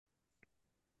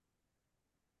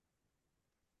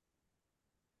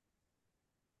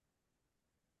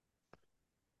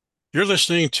You're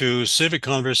listening to Civic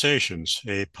Conversations,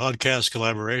 a podcast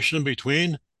collaboration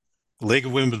between the League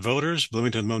of Women Voters,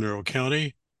 Bloomington, Monroe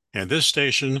County, and this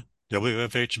station,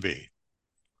 WFHB.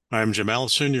 I'm Jim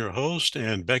Allison, your host,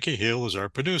 and Becky Hill is our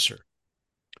producer.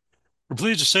 We're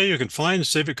pleased to say you can find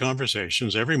Civic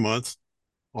Conversations every month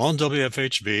on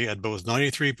WFHB at both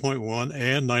 93.1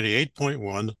 and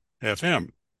 98.1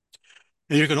 FM.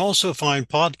 And you can also find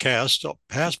past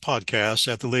podcasts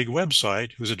at the League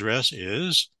website, whose address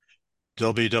is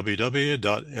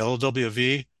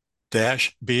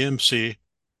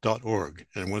www.lwv-bmc.org.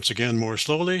 And once again, more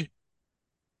slowly,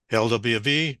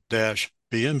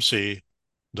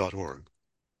 lwv-bmc.org.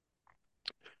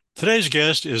 Today's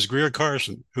guest is Grier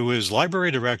Carson, who is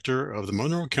Library Director of the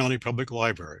Monroe County Public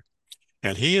Library,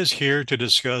 and he is here to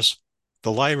discuss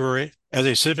the library as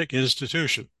a civic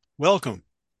institution. Welcome.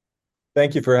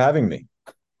 Thank you for having me.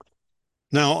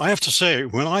 Now, I have to say,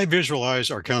 when I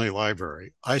visualize our county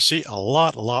library, I see a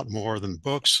lot more than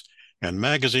books and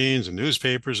magazines and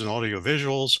newspapers and audio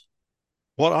visuals.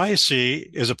 What I see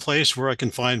is a place where I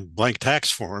can find blank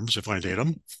tax forms if I need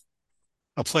them,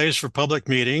 a place for public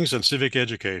meetings and civic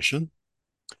education,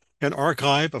 an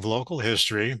archive of local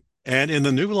history, and in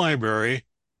the new library,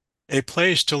 a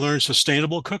place to learn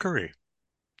sustainable cookery.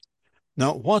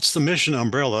 Now, what's the mission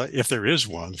umbrella, if there is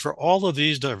one, for all of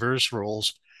these diverse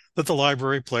roles that the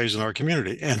library plays in our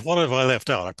community? And what have I left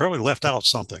out? I probably left out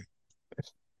something.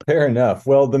 Fair enough.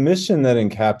 Well, the mission that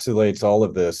encapsulates all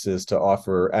of this is to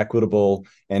offer equitable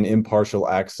and impartial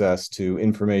access to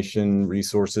information,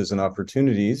 resources, and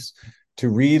opportunities to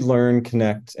read, learn,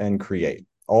 connect, and create,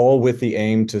 all with the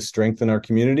aim to strengthen our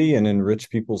community and enrich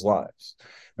people's lives.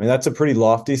 I mean, that's a pretty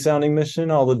lofty sounding mission,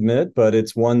 I'll admit, but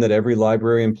it's one that every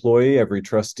library employee, every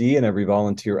trustee, and every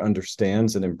volunteer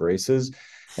understands and embraces.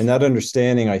 And that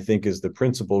understanding, I think, is the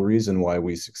principal reason why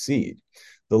we succeed.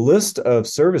 The list of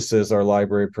services our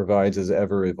library provides is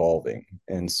ever evolving.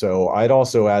 And so I'd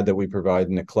also add that we provide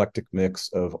an eclectic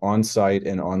mix of on-site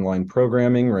and online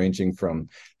programming, ranging from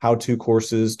how-to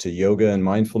courses to yoga and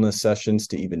mindfulness sessions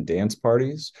to even dance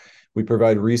parties. We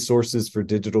provide resources for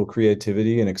digital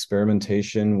creativity and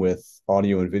experimentation with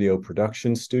audio and video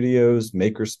production studios,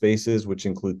 maker spaces, which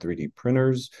include 3D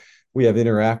printers. We have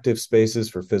interactive spaces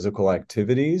for physical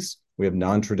activities. We have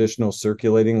non-traditional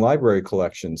circulating library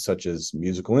collections, such as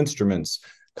musical instruments,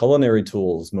 culinary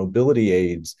tools, mobility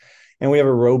aids, and we have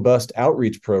a robust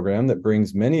outreach program that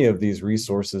brings many of these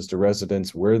resources to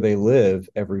residents where they live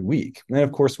every week. And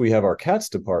of course, we have our CATS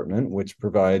department, which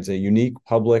provides a unique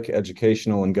public,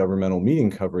 educational, and governmental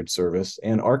meeting coverage service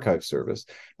and archive service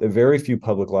that very few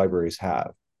public libraries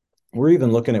have. We're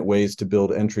even looking at ways to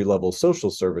build entry-level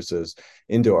social services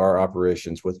into our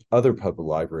operations, with other public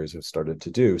libraries have started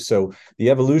to do. So the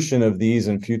evolution of these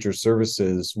and future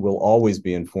services will always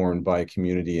be informed by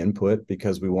community input,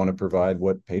 because we want to provide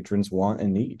what patrons want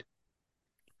and need.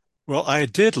 Well, I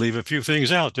did leave a few things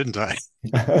out, didn't I?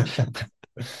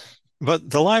 But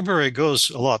the library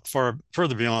goes a lot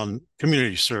further beyond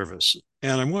community service.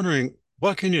 And I'm wondering,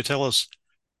 what can you tell us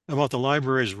about the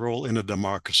library's role in a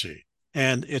democracy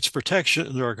and its protection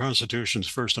under our Constitution's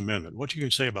First Amendment? What can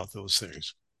you say about those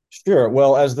things? Sure.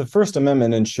 Well, as the First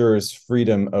Amendment ensures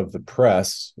freedom of the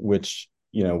press, which,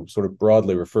 sort of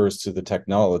broadly refers to the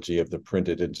technology of the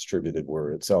printed and distributed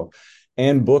word itself,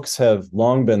 and books have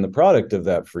long been the product of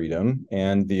that freedom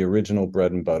and the original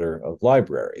bread and butter of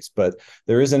libraries. But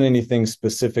there isn't anything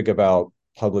specific about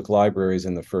public libraries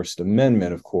in the First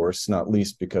Amendment, of course, not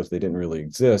least because they didn't really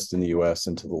exist in the US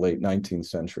until the late 19th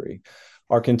century.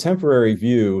 Our contemporary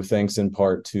view, thanks in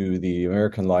part to the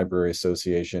American Library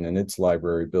Association and its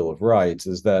Library Bill of Rights,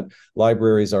 is that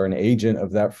libraries are an agent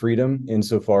of that freedom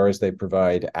insofar as they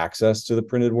provide access to the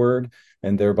printed word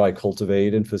and thereby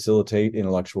cultivate and facilitate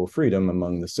intellectual freedom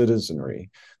among the citizenry.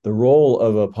 The role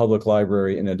of a public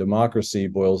library in a democracy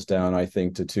boils down, I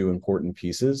think, to two important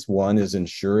pieces. One is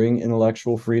ensuring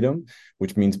intellectual freedom,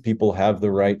 which means people have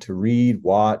the right to read,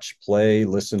 watch, play,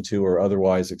 listen to, or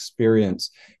otherwise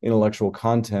experience intellectual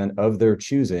content of their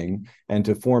choosing and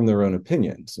to form their own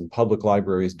opinions. And public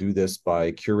libraries do this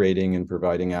by curating and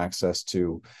providing access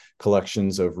to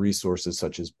collections of resources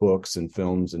such as books and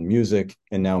films and music,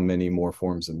 and now many more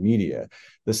forms of media.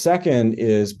 The second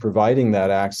is providing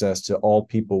that access to all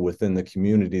people within the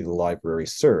community the library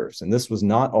serves. And this was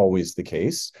not always the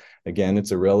case. Again,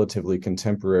 it's a relatively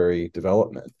contemporary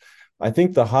development. I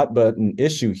think the hot button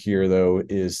issue here, though,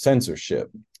 is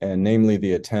censorship. and namely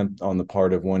the attempt on the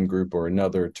part of one group or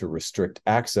another to restrict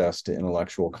access to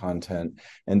intellectual content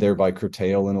and thereby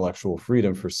curtail intellectual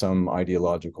freedom for some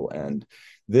ideological end.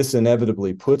 This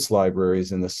inevitably puts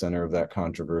libraries in the center of that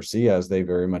controversy, as they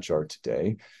very much are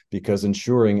today, because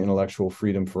ensuring intellectual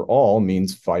freedom for all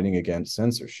means fighting against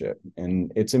censorship.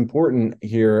 And it's important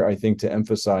here, I think, to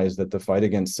emphasize that the fight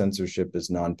against censorship is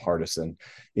nonpartisan.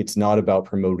 It's not about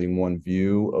promoting one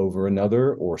view over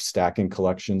another or stacking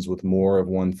collections with more of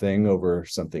one thing over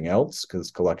something else, because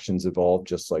collections evolve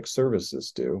just like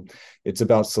services do. It's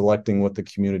about selecting what the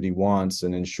community wants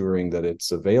and ensuring that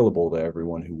it's available to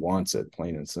everyone who wants it,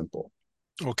 plain and simple.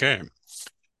 Okay.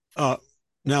 Uh,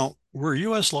 Now, were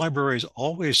U.S. libraries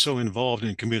always so involved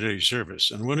in community service?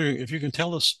 And wondering if you can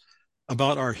tell us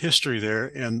about our history there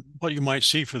and what you might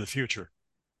see for the future.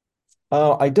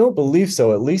 I don't believe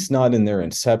so, at least not in their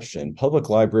inception. Public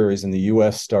libraries in the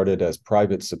US started as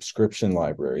private subscription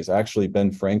libraries. Actually,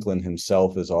 Ben Franklin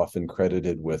himself is often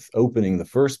credited with opening the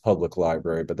first public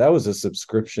library, but that was a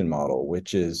subscription model,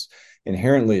 which is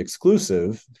inherently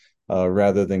exclusive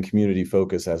rather than community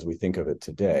focus as we think of it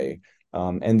today.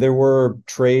 And there were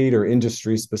trade or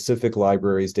industry specific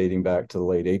libraries dating back to the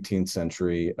late 18th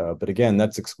century. But again,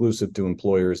 that's exclusive to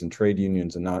employers and trade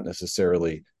unions and not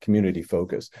necessarily community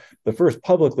focused. The first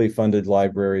publicly funded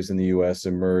libraries in the US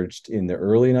emerged in the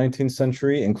early 19th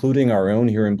century, including our own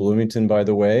here in Bloomington, by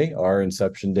the way. Our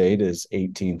inception date is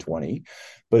 1820.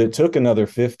 But it took another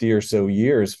 50 or so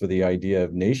years for the idea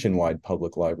of nationwide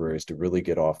public libraries to really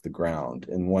get off the ground.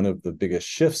 And one of the biggest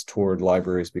shifts toward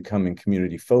libraries becoming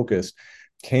community focused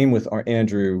came with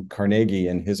Andrew Carnegie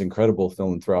and his incredible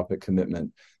philanthropic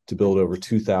commitment to build over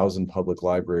 2,000 public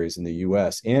libraries in the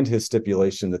US, and his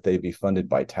stipulation that they be funded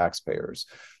by taxpayers.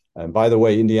 And by the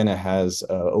way, Indiana has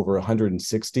over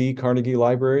 160 Carnegie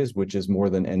libraries, which is more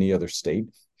than any other state.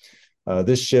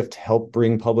 This shift helped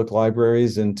bring public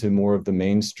libraries into more of the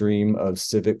mainstream of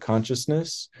civic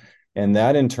consciousness, and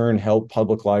that in turn helped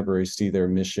public libraries see their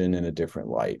mission in a different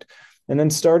light. And then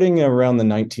starting around the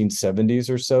 1970s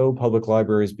or so, public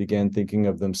libraries began thinking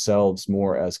of themselves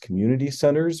more as community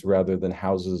centers rather than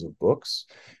houses of books.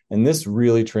 And this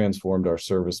really transformed our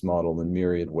service model in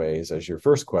myriad ways, as your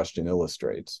first question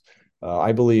illustrates.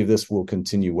 I believe this will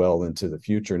continue well into the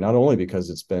future, not only because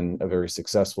it's been a very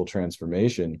successful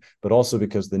transformation, but also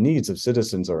because the needs of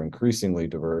citizens are increasingly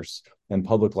diverse, and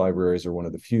public libraries are one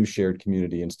of the few shared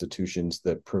community institutions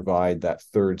that provide that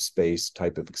third space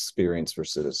type of experience for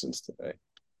citizens today.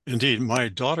 Indeed, my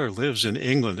daughter lives in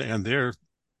England, and their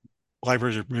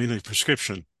libraries are mainly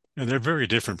prescription, and they're very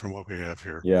different from what we have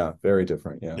here. Yeah, very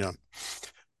different. Yeah. Yeah.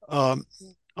 Um,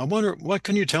 I wonder, what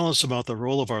can you tell us about the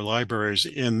role of our libraries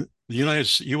in the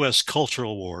U.S.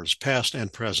 cultural wars, past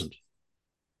and present?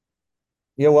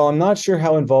 Yeah, well, I'm not sure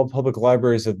how involved public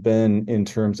libraries have been in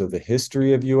terms of the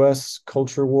history of US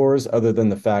culture wars, other than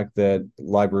the fact that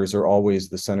libraries are always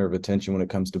the center of attention when it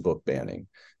comes to book banning,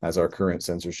 as our current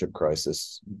censorship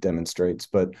crisis demonstrates.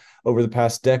 But over the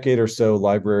past decade or so,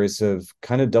 libraries have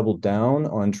kind of doubled down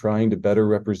on trying to better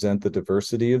represent the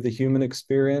diversity of the human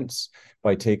experience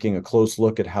by taking a close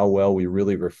look at how well we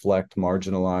really reflect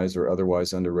marginalized or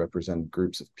otherwise underrepresented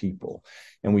groups of people.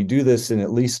 And we do this in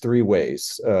at least three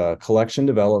ways: collection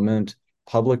development,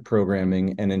 public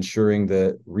programming, and ensuring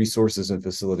that resources and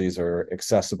facilities are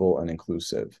accessible and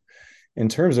inclusive. In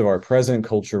terms of our present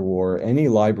culture war, any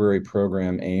library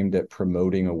program aimed at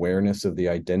promoting awareness of the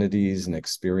identities and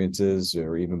experiences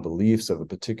or even beliefs of a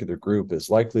particular group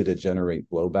is likely to generate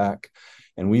blowback.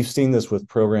 And we've seen this with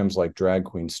programs like Drag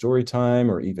Queen Storytime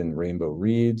or even Rainbow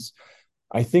Reads.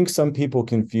 I think some people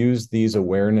confuse these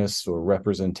awareness or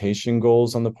representation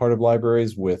goals on the part of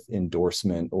libraries with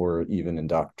endorsement or even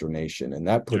indoctrination. And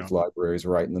that Yeah, puts libraries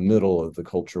right in the middle of the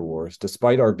culture wars,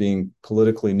 despite our being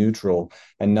politically neutral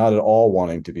and not at all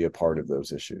wanting to be a part of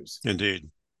those issues. indeed.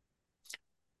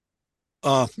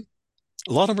 Uh,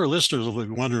 a lot of our listeners will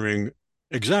be wondering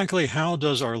exactly how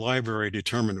does our library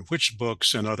determine which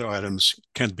books and other items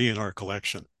can be in our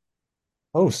collection?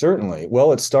 Oh, certainly.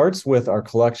 Well, it starts with our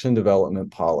collection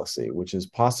development policy, which is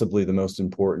possibly the most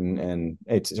important, and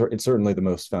it's certainly the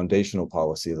most foundational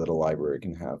policy that a library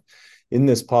can have. In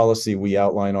this policy, we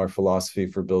outline our philosophy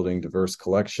for building diverse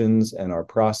collections and our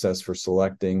process for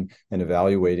selecting and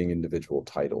evaluating individual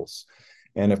titles.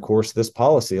 And of course, this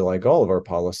policy, like all of our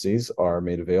policies, are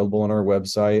made available on our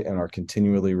website and are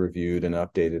continually reviewed and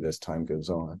updated as time goes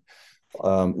on.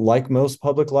 Like most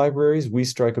public libraries, we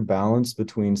strike a balance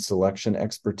between selection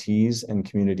expertise and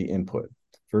community input.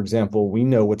 For example, we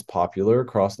know what's popular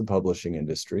across the publishing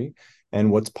industry,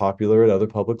 and what's popular at other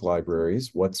public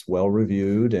libraries, what's well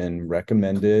reviewed and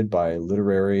recommended by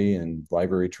literary and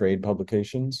library trade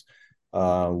publications,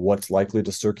 what's likely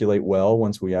to circulate well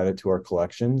once we add it to our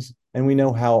collections. And we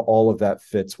know how all of that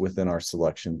fits within our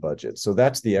selection budget. So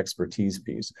that's the expertise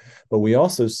piece. But we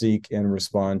also seek and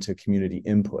respond to community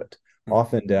input,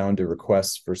 often down to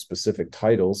requests for specific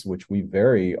titles, which we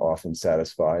very often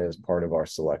satisfy as part of our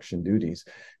selection duties.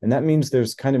 And that means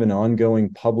there's kind of an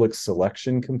ongoing public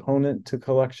selection component to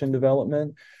collection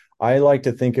development. I like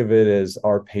to think of it as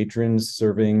our patrons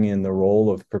serving in the role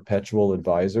of perpetual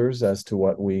advisors as to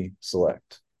what we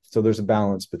select. So there's a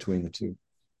balance between the two.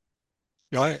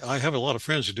 Yeah, I have a lot of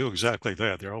friends who do exactly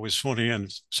that. They're always phoning in,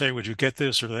 say, would you get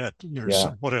this or that or Yeah,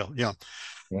 some, what else? Yeah,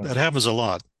 yeah. that happens a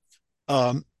lot.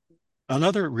 Um,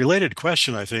 Another related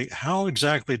question, I think, how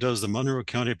exactly does the Monroe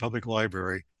County Public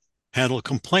Library handle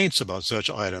complaints about such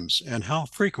items, and how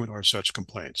frequent are such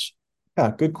complaints?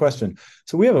 Yeah, good question.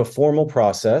 So we have a formal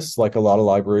process, like a lot of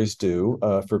libraries do,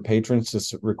 for patrons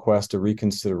to request a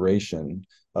reconsideration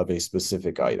of a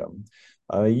specific item.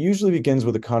 It usually begins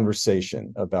with a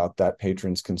conversation about that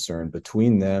patron's concern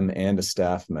between them and a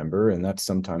staff member, and that's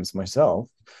sometimes myself,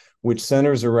 which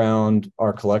centers around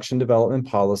our collection development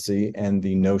policy and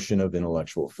the notion of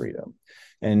intellectual freedom.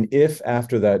 And if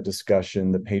after that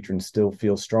discussion, the patron still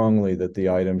feels strongly that the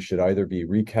item should either be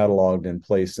recataloged and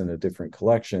placed in a different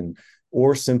collection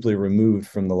or simply removed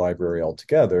from the library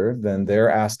altogether, then they're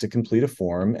asked to complete a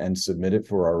form and submit it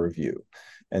for our review.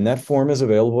 And that form is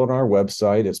available on our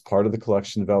website as part of the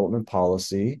collection development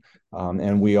policy.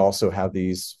 And we also have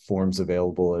these forms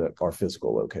available at our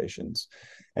physical locations.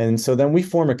 And so then we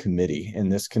form a committee, and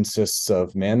this consists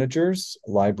of managers,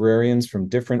 librarians from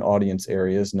different audience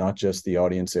areas, not just the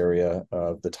audience area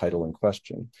of the title in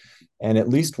question, and at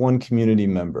least one community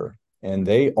member. And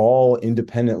they all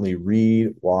independently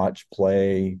read, watch,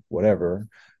 play, whatever,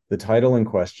 the title in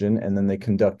question, and then they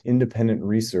conduct independent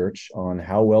research on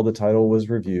how well the title was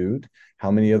reviewed, how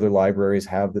many other libraries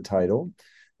have the title,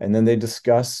 and then they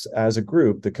discuss as a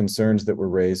group the concerns that were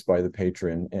raised by the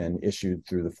patron and issued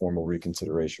through the formal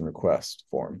reconsideration request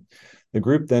form. The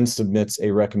group then submits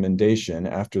a recommendation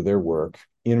after their work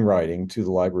in writing to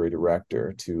the library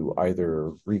director to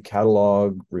either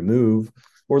recatalog, remove,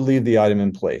 or leave the item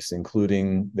in place,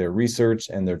 including their research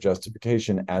and their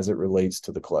justification as it relates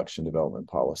to the collection development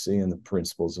policy and the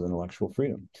principles of intellectual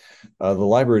freedom. The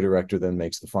library director then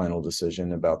makes the final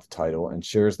decision about the title and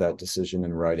shares that decision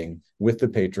in writing with the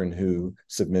patron who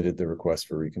submitted the request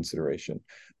for reconsideration.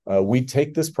 We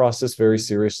take this process very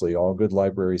seriously. All good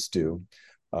libraries do.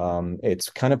 It's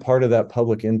kind of part of that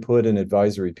public input and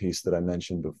advisory piece that I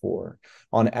mentioned before.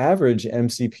 On average,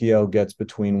 MCPL gets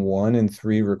between 1 and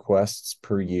 3 requests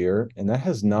per year, and that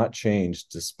has not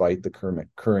changed despite the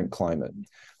current climate,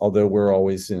 although we're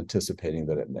always anticipating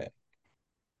that it may.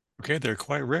 Okay, they're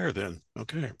quite rare then.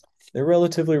 Okay. They're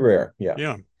relatively rare, yeah.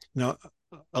 Yeah. Now,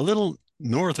 a little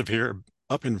north of here,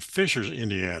 up in Fishers,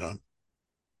 Indiana,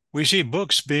 we see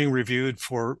books being reviewed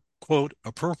for, quote,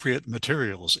 appropriate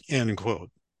materials, end quote.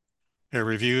 A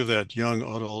review that young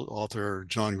adult author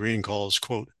John Green calls,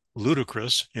 quote,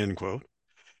 ludicrous, end quote.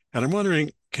 And I'm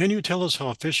wondering, can you tell us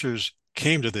how Fishers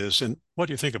came to this and what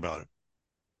do you think about it?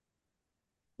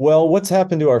 Well, what's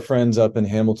happened to our friends up in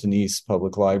Hamilton East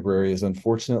Public Library is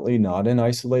unfortunately not an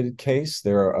isolated case.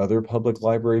 There are other public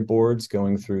library boards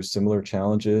going through similar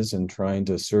challenges and trying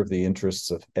to serve the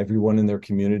interests of everyone in their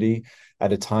community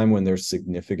at a time when there's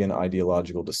significant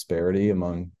ideological disparity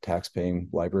among taxpaying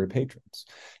library patrons.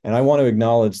 And I want to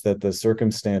acknowledge that the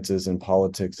circumstances and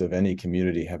politics of any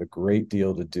community have a great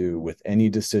deal to do with any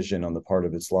decision on the part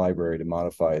of its library to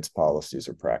modify its policies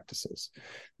or practices.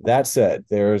 That said,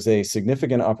 there is a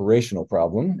significant operational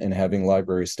problem in having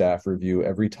library staff review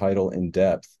every title in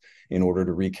depth in order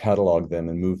to recatalog them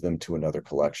and move them to another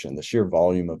collection. The sheer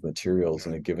volume of materials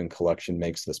in a given collection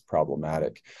makes this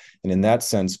problematic. And in that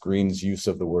sense, Green's use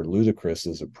of the word ludicrous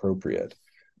is appropriate.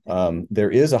 There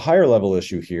is a higher level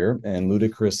issue here, and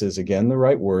ludicrous is again the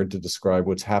right word to describe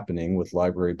what's happening with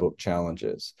library book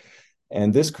challenges.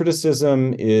 And this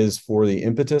criticism is for the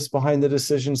impetus behind the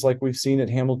decisions like we've seen at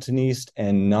Hamilton East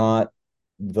and not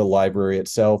the library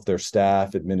itself, their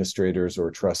staff, administrators, or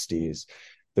trustees.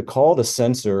 The call to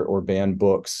censor or ban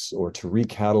books or to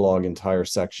recatalog entire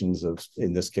sections of,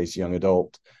 in this case, young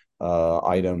adult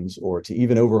items, or to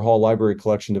even overhaul library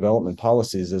collection development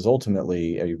policies is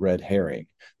ultimately a red herring.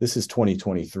 This is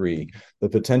 2023. The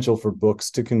potential for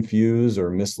books to confuse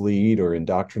or mislead or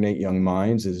indoctrinate young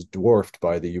minds is dwarfed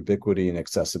by the ubiquity and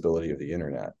accessibility of the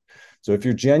internet. So if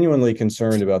you're genuinely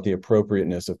concerned about the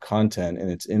appropriateness of content and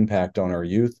its impact on our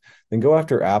youth, then go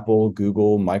after Apple,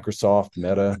 Google, Microsoft,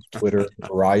 Meta, Twitter,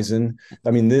 Verizon.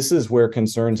 I mean, this is where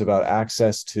concerns about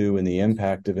access to and the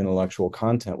impact of intellectual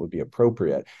content would be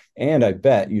appropriate. And I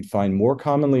bet you'd find more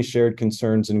commonly shared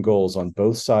concerns and goals on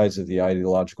both sides of the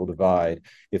ideological divide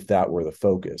if that were the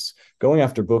focus. Going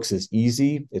after books is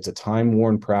easy, it's a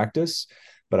time-worn practice,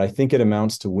 but I think it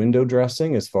amounts to window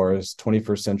dressing as far as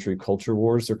 21st century culture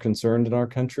wars are concerned in our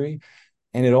country.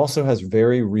 And it also has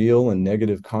very real and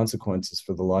negative consequences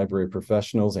for the library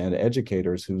professionals and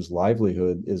educators whose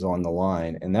livelihood is on the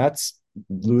line. And that's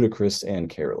ludicrous and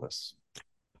careless.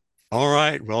 All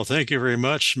right. Well, thank you very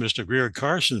much, Mr. Grier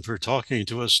Carson, for talking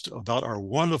to us about our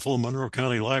wonderful Monroe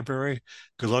County Library.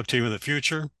 Good luck to you in the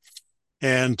future.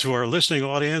 And to our listening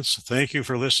audience, thank you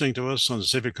for listening to us on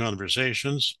Civic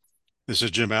Conversations. This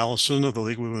is Jim Allison of the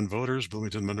League of Women Voters,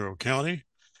 Bloomington, Monroe County.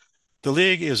 The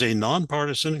League is a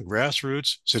nonpartisan,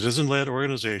 grassroots, citizen-led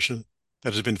organization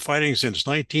that has been fighting since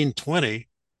 1920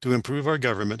 to improve our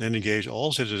government and engage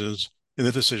all citizens in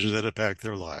the decisions that impact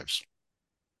their lives.